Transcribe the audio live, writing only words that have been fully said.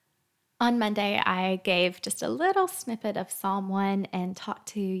On Monday, I gave just a little snippet of Psalm 1 and talked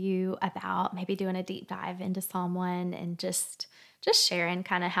to you about maybe doing a deep dive into Psalm 1 and just sharing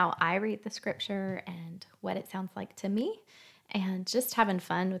kind of how I read the scripture and what it sounds like to me and just having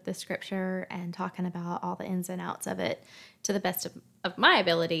fun with the scripture and talking about all the ins and outs of it to the best of my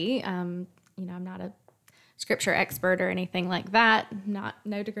ability. I'm not a scripture expert or anything like that,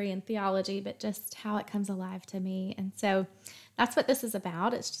 no degree in theology, but just how it comes alive to me. And so that's what this is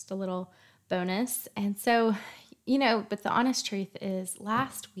about. It's just a little bonus. And so, but the honest truth is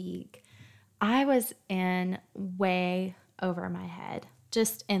last week I was in way over my head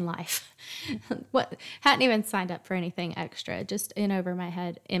just in life. What hadn't even signed up for anything extra, just in over my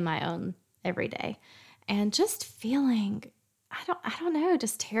head in my own everyday. And just feeling I don't know,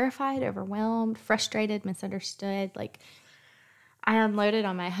 just terrified, overwhelmed, frustrated, misunderstood. Like I unloaded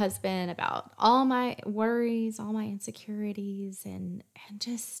on my husband about all my worries, all my insecurities, and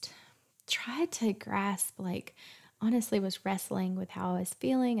just tried to grasp, like, honestly was wrestling with how I was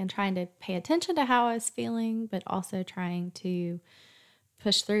feeling and trying to pay attention to how I was feeling, but also trying to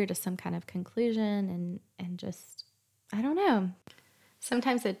push through to some kind of conclusion and just, I don't know.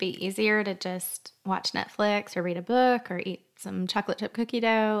 Sometimes it'd be easier to just watch Netflix or read a book or eat some chocolate chip cookie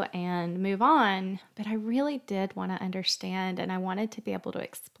dough and move on. But I really did want to understand, and I wanted to be able to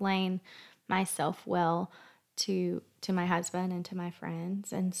explain myself well to my husband and to my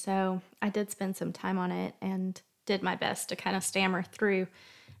friends. And so I did spend some time on it and did my best to kind of stammer through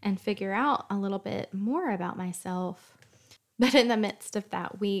and figure out a little bit more about myself. But in the midst of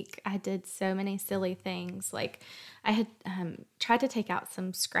that week, I did so many silly things. Like I had tried to take out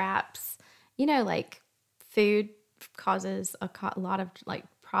some scraps. Like food causes a lot of like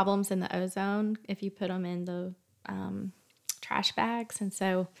problems in the ozone if you put them in the trash bags. And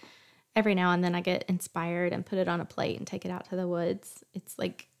so every now and then I get inspired and put it on a plate and take it out to the woods. It's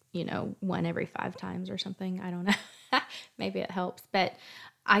like, one every 5 times or something. I don't know. Maybe it helps. But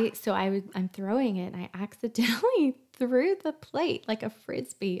I'm throwing it and I accidentally threw the plate like a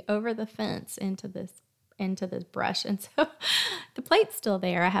frisbee over the fence into this brush. And so the plate's still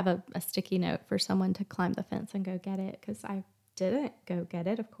there. I have a sticky note for someone to climb the fence and go get it because I didn't go get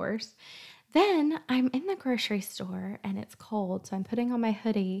it, of course. Then I'm in the grocery store and it's cold, so I'm putting on my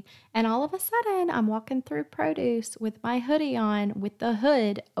hoodie, and all of a sudden I'm walking through produce with my hoodie on with the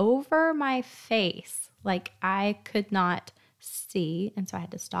hood over my face. Like I could not see, and so I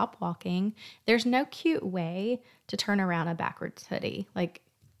had to stop walking. There's no cute way to turn around a backwards hoodie. Like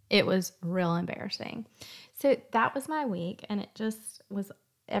it was real embarrassing. So that was my week, and it just was,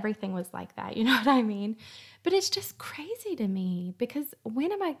 everything was like that. You know what I mean? But it's just crazy to me because we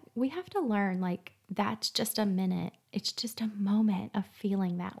have to learn, like, that's just a minute. It's just a moment of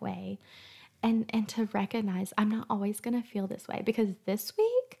feeling that way. And to recognize I'm not always going to feel this way, because this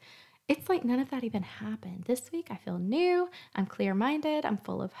week, it's like none of that even happened. This week I feel new, I'm clear-minded, I'm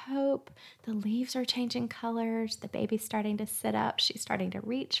full of hope. The leaves are changing colors, the baby's starting to sit up, she's starting to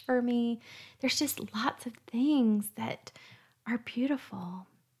reach for me. There's just lots of things that are beautiful.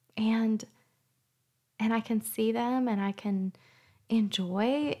 And I can see them and I can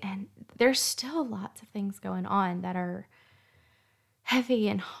enjoy, and there's still lots of things going on that are heavy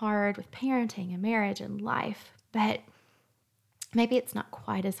and hard with parenting and marriage and life, but maybe it's not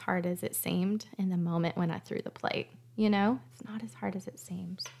quite as hard as it seemed in the moment when I threw the plate. It's not as hard as it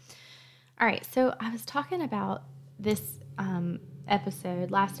seems. All right, so I was talking about this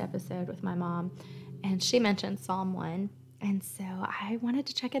last episode with my mom, and she mentioned Psalm 1. And so I wanted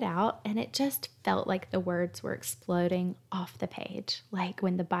to check it out, and it just felt like the words were exploding off the page. Like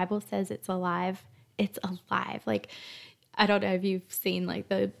when the Bible says it's alive, it's alive. Like, I don't know if you've seen like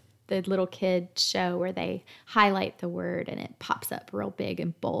the little kid show where they highlight the word and it pops up real big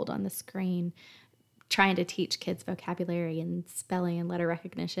and bold on the screen, trying to teach kids vocabulary and spelling and letter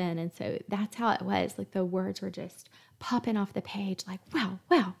recognition. And so that's how it was. Like the words were just popping off the page, like, wow,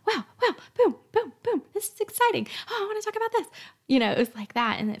 wow, wow, wow, boom, boom, boom. This is exciting. Oh, I want to talk about this. It was like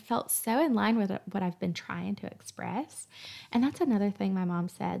that. And it felt so in line with what I've been trying to express. And that's another thing my mom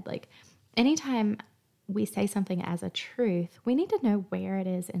said, like, anytime we say something as a truth, we need to know where it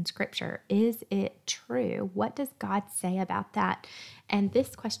is in Scripture. Is it true? What does God say about that? And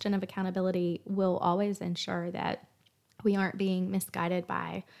this question of accountability will always ensure that we aren't being misguided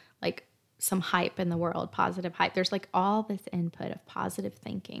by like some hype in the world, positive hype. There's like all this input of positive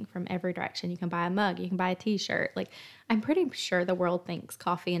thinking from every direction. You can buy a mug, you can buy a t-shirt. Like I'm pretty sure the world thinks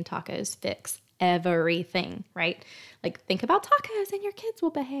coffee and tacos fix everything, right? Like think about tacos and your kids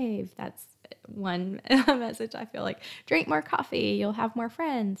will behave. That's one message, I feel like, drink more coffee, you'll have more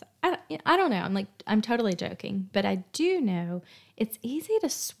friends. I don't know. I'm totally joking, but I do know it's easy to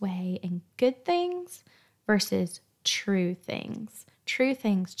sway in good things versus true things. True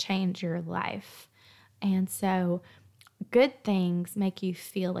things change your life. And so good things make you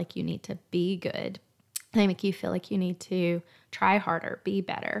feel like you need to be good. They make you feel like you need to try harder, be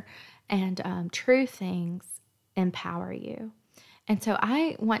better. And true things empower you. And so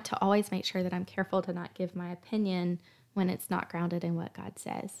I want to always make sure that I'm careful to not give my opinion when it's not grounded in what God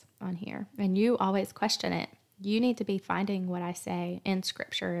says on here. And you always question it. You need to be finding what I say in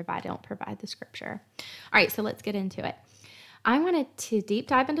Scripture if I don't provide the Scripture. All right, so let's get into it. I wanted to deep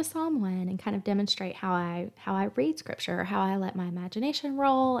dive into Psalm 1 and kind of demonstrate how I read Scripture, how I let my imagination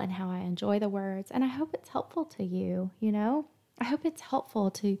roll, and how I enjoy the words. And I hope it's helpful to you, I hope it's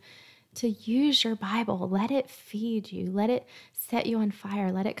helpful to use your Bible. Let it feed you. Let it set you on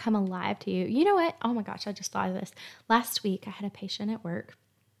fire. Let it come alive to you. You know what? Oh my gosh, I just thought of this. Last week, I had a patient at work.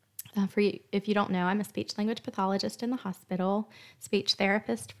 For you, if you don't know, I'm a speech language pathologist in the hospital, speech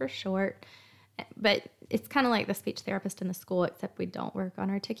therapist for short. But it's kind of like the speech therapist in the school, except we don't work on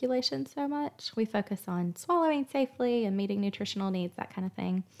articulation so much. We focus on swallowing safely and meeting nutritional needs, that kind of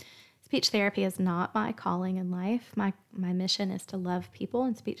thing. Speech therapy is not my calling in life. My mission is to love people,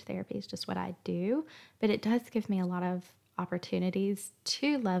 and speech therapy is just what I do. But it does give me a lot of opportunities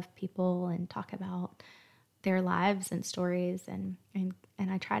to love people and talk about their lives and stories, and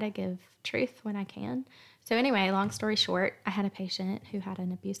I try to give truth when I can. So anyway, long story short, I had a patient who had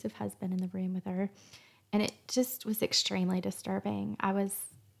an abusive husband in the room with her, and it just was extremely disturbing. I was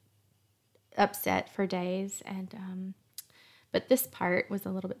upset for days, and but this part was a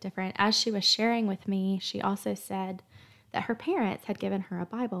little bit different. As she was sharing with me, she also said that her parents had given her a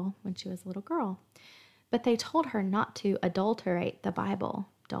Bible when she was a little girl, but they told her not to adulterate the Bible.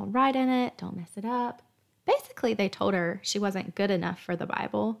 Don't write in it, don't mess it up. Basically, they told her she wasn't good enough for the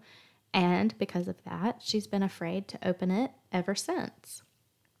Bible, and because of that, she's been afraid to open it ever since.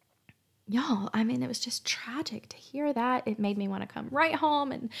 Y'all, it was just tragic to hear that. It made me want to come right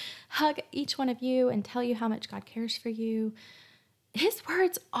home and hug each one of you and tell you how much God cares for you. His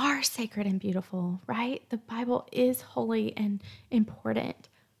words are sacred and beautiful, right? The Bible is holy and important,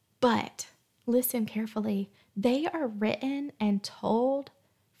 but listen carefully. They are written and told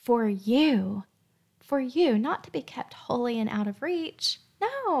for you, not to be kept holy and out of reach.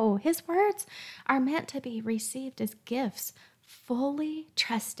 No, his words are meant to be received as gifts, fully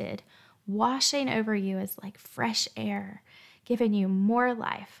trusted, washing over you as like fresh air, giving you more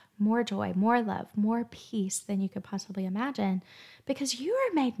life, more joy, more love, more peace than you could possibly imagine, because you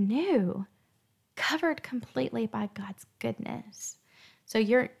are made new, covered completely by God's goodness. So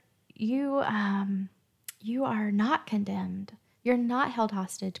you are not condemned. You're not held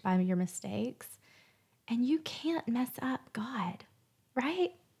hostage by your mistakes, and you can't mess up God,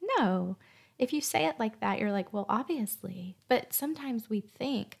 right? No. If you say it like that, you're like, well, obviously. But sometimes we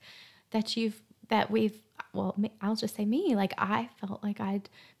think I'll just say me, like I felt like I'd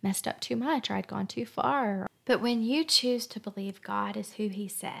messed up too much or I'd gone too far. But when you choose to believe God is who he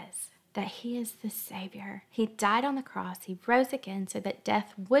says, that he is the Savior, he died on the cross, he rose again so that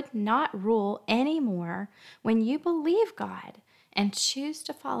death would not rule anymore. When you believe God and choose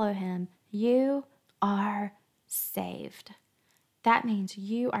to follow him, you are saved. That means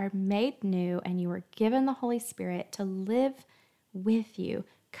you are made new and you are given the Holy Spirit to live with you,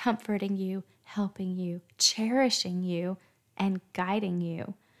 comforting you, helping you, cherishing you, and guiding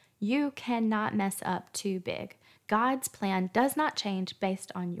you. You cannot mess up too big. God's plan does not change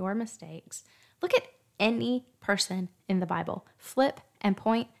based on your mistakes. Look at any person in the Bible. Flip and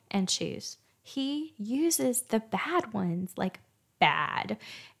point and choose. He uses the bad ones, like bad.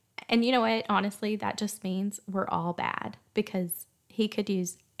 And you know what? Honestly, that just means we're all bad, because he could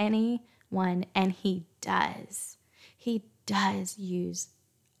use anyone, and he does. He does use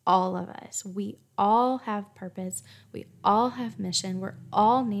all of us. We all have purpose. We all have mission. We're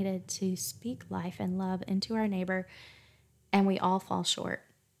all needed to speak life and love into our neighbor, and we all fall short.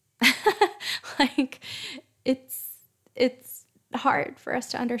 Like it's hard for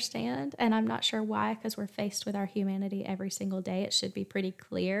us to understand, and I'm not sure why, because we're faced with our humanity every single day. It should be pretty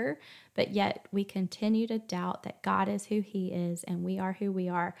clear, but yet we continue to doubt that God is who he is and we are who we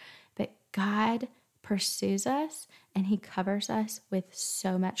are. But God pursues us and he covers us with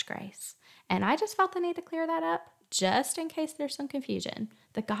so much grace. And I just felt the need to clear that up just in case there's some confusion.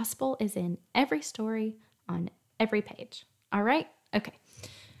 The gospel is in every story on every page. All right? Okay.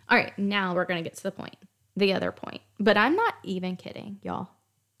 All right, now we're going to get to the point. The other point. But I'm not even kidding, y'all.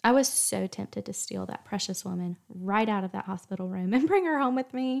 I was so tempted to steal that precious woman right out of that hospital room and bring her home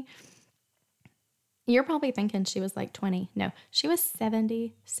with me. You're probably thinking she was like 20. No, she was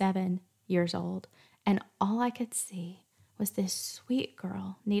 77 years old. And all I could see was this sweet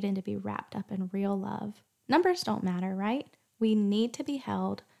girl needing to be wrapped up in real love. Numbers don't matter, right? We need to be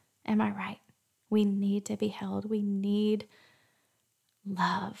held. Am I right? We need to be held. We need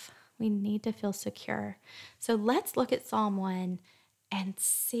love. We need to feel secure. So let's look at Psalm 1 and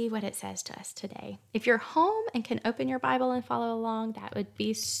see what it says to us today. If you're home and can open your Bible and follow along, that would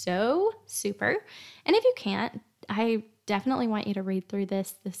be so super. And if you can't, I definitely want you to read through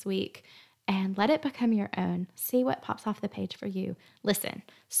this week and let it become your own. See what pops off the page for you. Listen,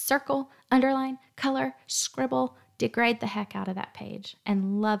 circle, underline, color, scribble, degrade the heck out of that page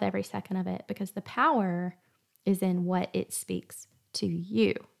and love every second of it, because the power is in what it speaks to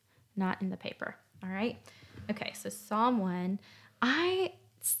you, not in the paper. All right. Okay. So Psalm 1, I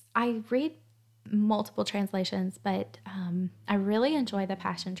read multiple translations, but I really enjoy the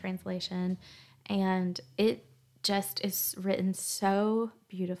Passion Translation, and it just is written so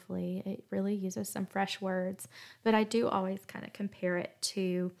beautifully. It really uses some fresh words, but I do always kind of compare it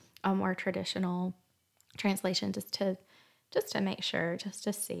to a more traditional translation just to make sure, just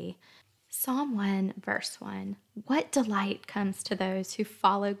to see. Psalm 1, verse 1. What delight comes to those who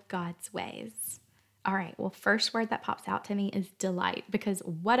follow God's ways? All right, well, first word that pops out to me is delight, because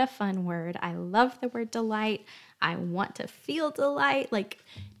what a fun word. I love the word delight. I want to feel delight. Like,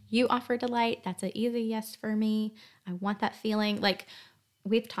 you offer delight. That's an easy yes for me. I want that feeling. Like,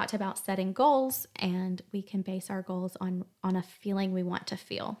 we've talked about setting goals, and we can base our goals on a feeling we want to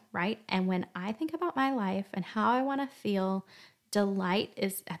feel, right? And when I think about my life and how I want to feel, delight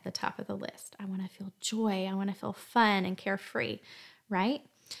is at the top of the list. I want to feel joy. I want to feel fun and carefree, right?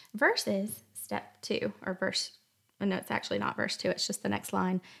 Versus step 2, or verse, no, it's actually not verse 2. It's just the next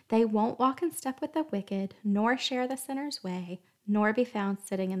line. They won't walk in step with the wicked, nor share the sinner's way, nor be found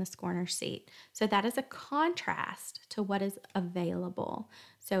sitting in the scorner's seat. So that is a contrast to what is available.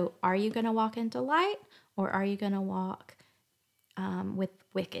 So are you going to walk in delight, or are you going to walk with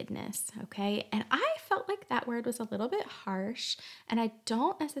wickedness? Okay. And I felt like that word was a little bit harsh, and I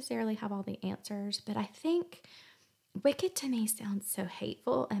don't necessarily have all the answers, but I think wicked to me sounds so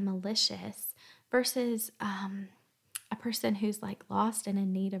hateful and malicious versus a person who's like lost and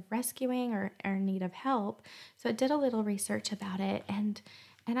in need of rescuing, or in need of help. So I did a little research about it, and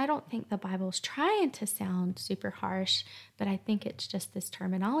I don't think the Bible's trying to sound super harsh, but I think it's just this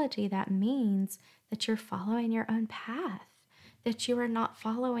terminology that means that you're following your own path, that you are not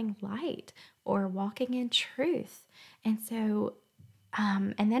following light or walking in truth. And so,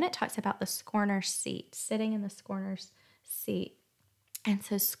 and then it talks about the scorner's seat, sitting in the scorner's seat. And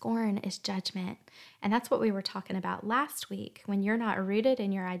so scorn is judgment. And that's what we were talking about last week. When you're not rooted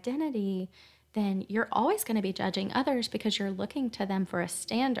in your identity, then you're always going to be judging others because you're looking to them for a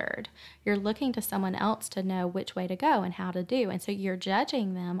standard. You're looking to someone else to know which way to go and how to do. And so you're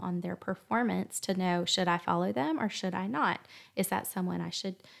judging them on their performance to know, should I follow them or should I not? Is that someone I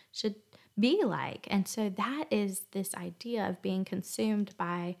should be like? And so that is this idea of being consumed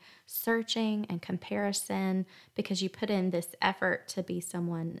by searching and comparison, because you put in this effort to be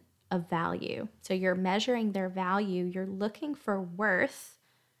someone of value. So you're measuring their value. You're looking for worth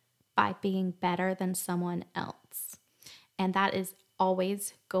by being better than someone else. And that is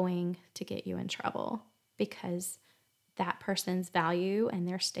always going to get you in trouble, because that person's value and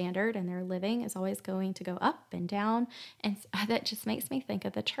their standard and their living is always going to go up and down. And that just makes me think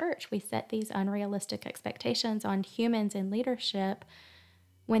of the church. We set these unrealistic expectations on humans in leadership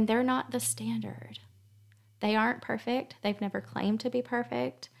when they're not the standard. They aren't perfect. They've never claimed to be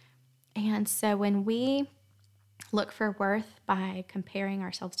perfect. And so when we look for worth by comparing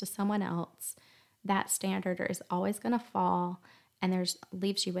ourselves to someone else, that standard is always going to fall, and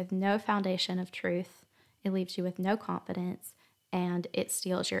leaves you with no foundation of truth. It leaves you with no confidence, and it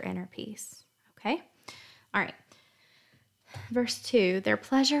steals your inner peace. Okay? All right. Verse 2, their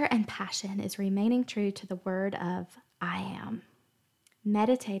pleasure and passion is remaining true to the word of I am,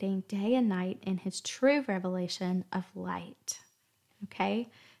 meditating day and night in his true revelation of light. Okay?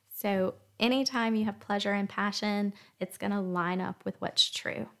 So anytime you have pleasure and passion, it's going to line up with what's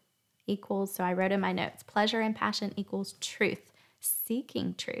true. Equals, so I wrote in my notes, pleasure and passion equals truth,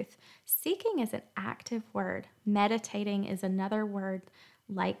 seeking truth. Seeking is an active word. Meditating is another word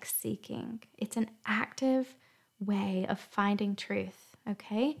like seeking. It's an active way of finding truth,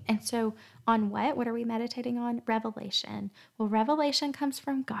 okay? And so on what? What are we meditating on? Revelation. Well, revelation comes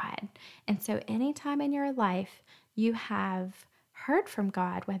from God. And so anytime in your life you have heard from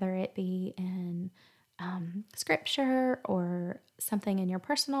God, whether it be in scripture or something in your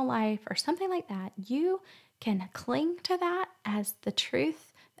personal life or something like that, you can cling to that as the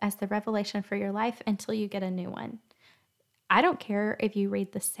truth as the revelation for your life until you get a new one. I don't care if you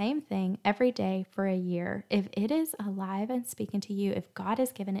read the same thing every day for a year. If it is alive and speaking to you, if God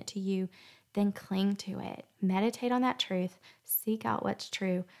has given it to you, then cling to it. Meditate on that truth. Seek out what's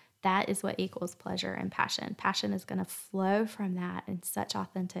true. That is what equals pleasure and passion. Passion is going to flow from that in such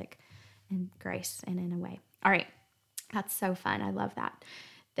authentic and grace and in a way. All right. That's so fun. I love that.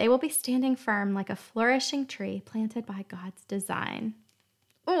 They will be standing firm like a flourishing tree planted by God's design.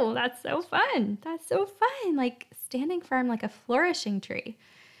 Oh, that's so fun. That's so fun. Like standing firm like a flourishing tree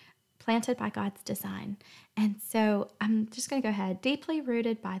planted by God's design. And so I'm just going to go ahead. Deeply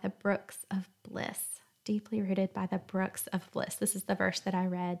rooted by the brooks of bliss. Deeply rooted by the brooks of bliss. This is the verse that I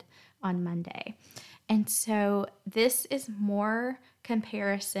read on Monday. And so this is more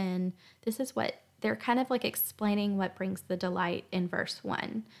comparison. This is what they're kind of like explaining what brings the delight in verse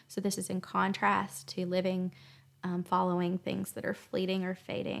 1. So this is in contrast to living following things that are fleeting or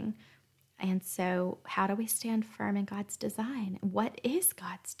fading. And so how do we stand firm in God's design? What is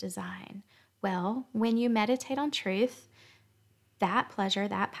God's design? Well, when you meditate on truth, that pleasure,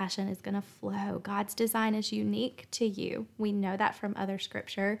 that passion is going to flow. God's design is unique to you. We know that from other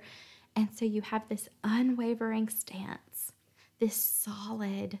scripture. And so you have this unwavering stance, this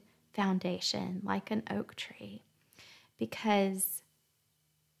solid foundation like an oak tree, because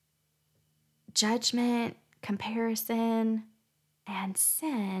judgment, comparison, and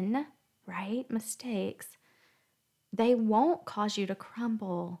sin, right? Mistakes, they won't cause you to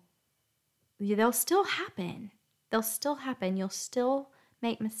crumble. They'll still happen. They'll still happen. You'll still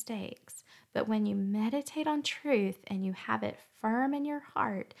make mistakes. But when you meditate on truth and you have it firm in your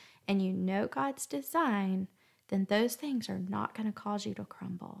heart and you know God's design, then those things are not going to cause you to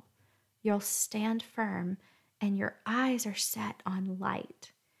crumble. You'll stand firm and your eyes are set on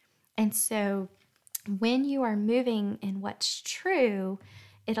light. And so when you are moving in what's true,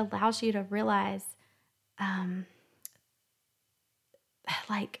 it allows you to realize,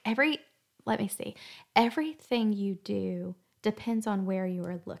 everything you do depends on where you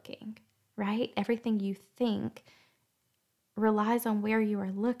are looking, right? Everything you think relies on where you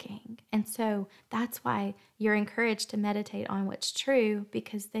are looking. And so that's why you're encouraged to meditate on what's true,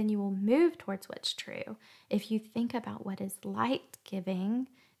 because then you will move towards what's true. If you think about what is light-giving,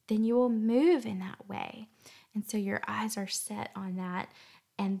 then you will move in that way. And so your eyes are set on that.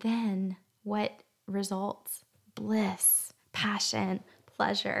 And then what results? Bliss, passion,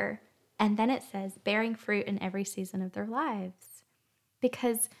 pleasure. And then it says bearing fruit in every season of their lives.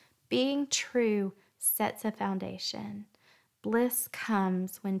 Because being true sets a foundation. Bliss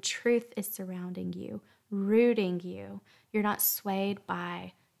comes when truth is surrounding you, rooting you. You're not swayed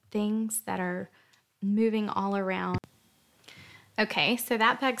by things that are moving all around. Okay, so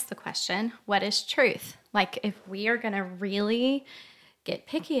that begs the question, what is truth? Like, if we are going to really get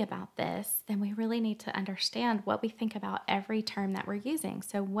picky about this, then we really need to understand what we think about every term that we're using.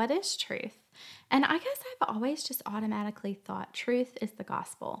 So what is truth? And I guess I've always just automatically thought truth is the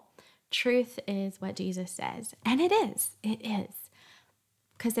gospel. Truth is what Jesus says. And it is. It is.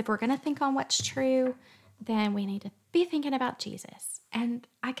 Because if we're going to think on what's true, then we need to be thinking about Jesus. And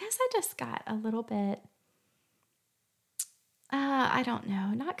I guess I just got a little bit, I don't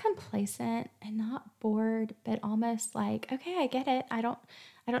know, not complacent and not bored, but almost like, okay, I get it. I don't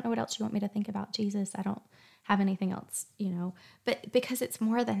know what else you want me to think about Jesus. I don't have anything else, but because it's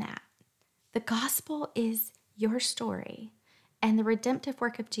more than that. The gospel is your story, and the redemptive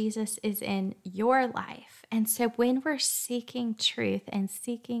work of Jesus is in your life. And so when we're seeking truth and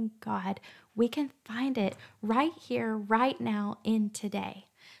seeking God, we can find it right here, right now, in today.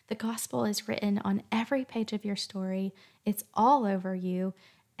 The gospel is written on every page of your story. It's all over you.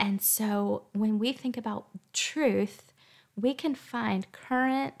 And so when we think about truth, we can find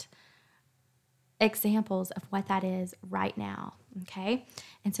current examples of what that is right now, okay?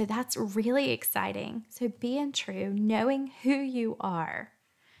 And so that's really exciting. So being true, knowing who you are.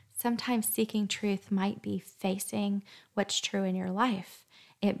 Sometimes seeking truth might be facing what's true in your life.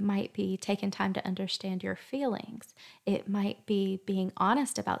 It might be taking time to understand your feelings. It might be being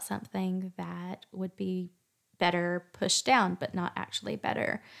honest about something that would be better pushed down, but not actually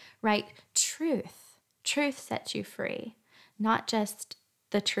better, right? Truth sets you free, not just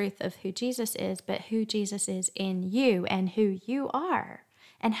the truth of who Jesus is, but who Jesus is in you and who you are,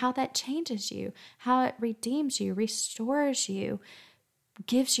 and how that changes you, how it redeems you, restores you,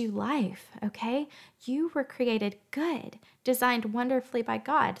 gives you life, okay? You were created good, designed wonderfully by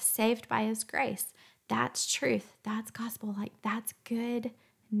God, saved by His grace. That's truth. That's gospel. That's good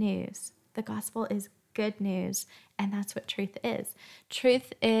news. The gospel is good news, and that's what truth is.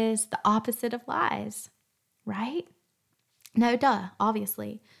 Truth is the opposite of lies, right? No, duh,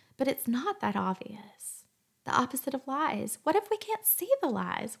 obviously. But it's not that obvious. The opposite of lies. What if we can't see the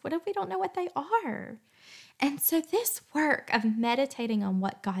lies? What if we don't know what they are? And so this work of meditating on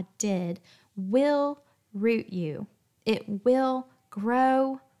what God did will root you. It will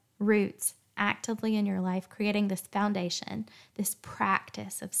grow roots actively in your life, creating this foundation, this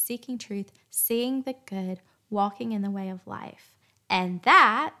practice of seeking truth, seeing the good, walking in the way of life. And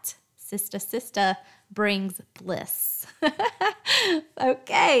that, sister, brings bliss.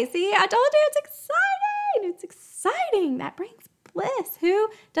 Okay, see, I told you it's exciting. It's exciting. That brings bliss. Who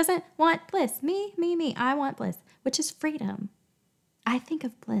doesn't want bliss? Me. I want bliss, which is freedom. I think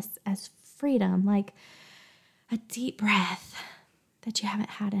of bliss as freedom, like a deep breath that you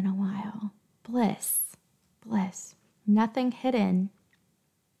haven't had in a while. Bliss. Nothing hidden.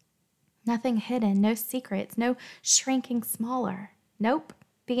 No secrets, no shrinking smaller. Nope.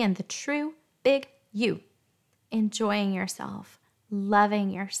 Being the true big you. Enjoying yourself, loving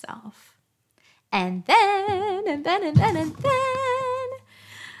yourself. And then,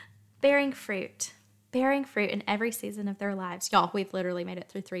 bearing fruit in every season of their lives. Y'all, we've literally made it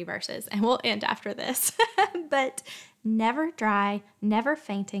through 3 verses and we'll end after this. But never dry, never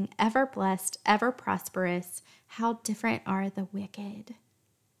fainting, ever blessed, ever prosperous. How different are the wicked,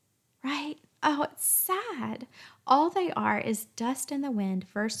 right? Oh, it's sad. All they are is dust in the wind.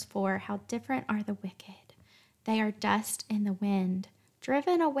 Verse 4, how different are the wicked. They are dust in the wind,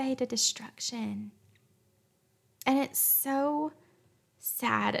 driven away to destruction. And it's so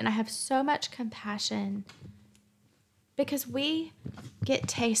sad, and I have so much compassion because we get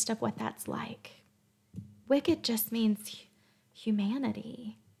taste of what that's like. Wicked just means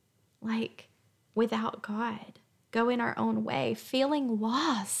humanity, like without God, going our own way, feeling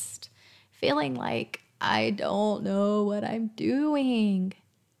lost, feeling like I don't know what I'm doing.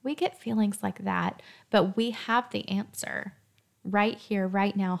 We get feelings like that, but we have the answer right here,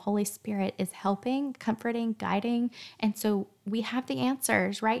 right now. Holy Spirit is helping, comforting, guiding. And so we have the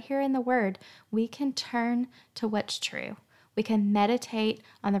answers right here in the Word. We can turn to what's true. We can meditate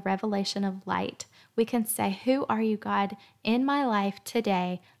on the revelation of light. We can say, who are you, God, in my life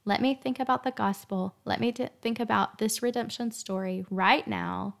today? Let me think about the gospel. Let me think about this redemption story right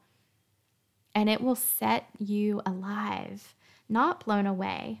now. And it will set you alive. Not blown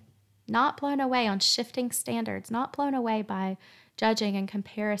away on shifting standards, not blown away by judging and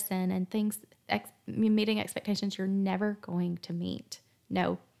comparison and things, meeting expectations you're never going to meet.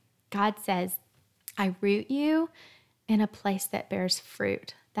 No, God says, I root you in a place that bears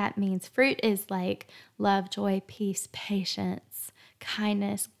fruit. That means fruit is like love, joy, peace, patience,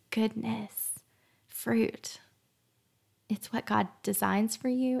 kindness, goodness, fruit. It's what God designs for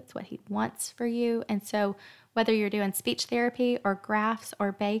you. It's what He wants for you. And so whether you're doing speech therapy or grafts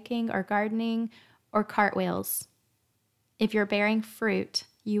or baking or gardening or cartwheels, if you're bearing fruit,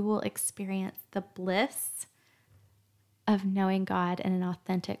 you will experience the bliss of knowing God in an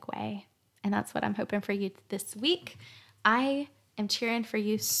authentic way. And that's what I'm hoping for you this week. I am cheering for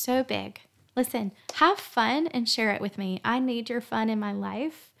you so big. Listen, have fun and share it with me. I need your fun in my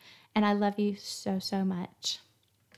life, and I love you so, so much.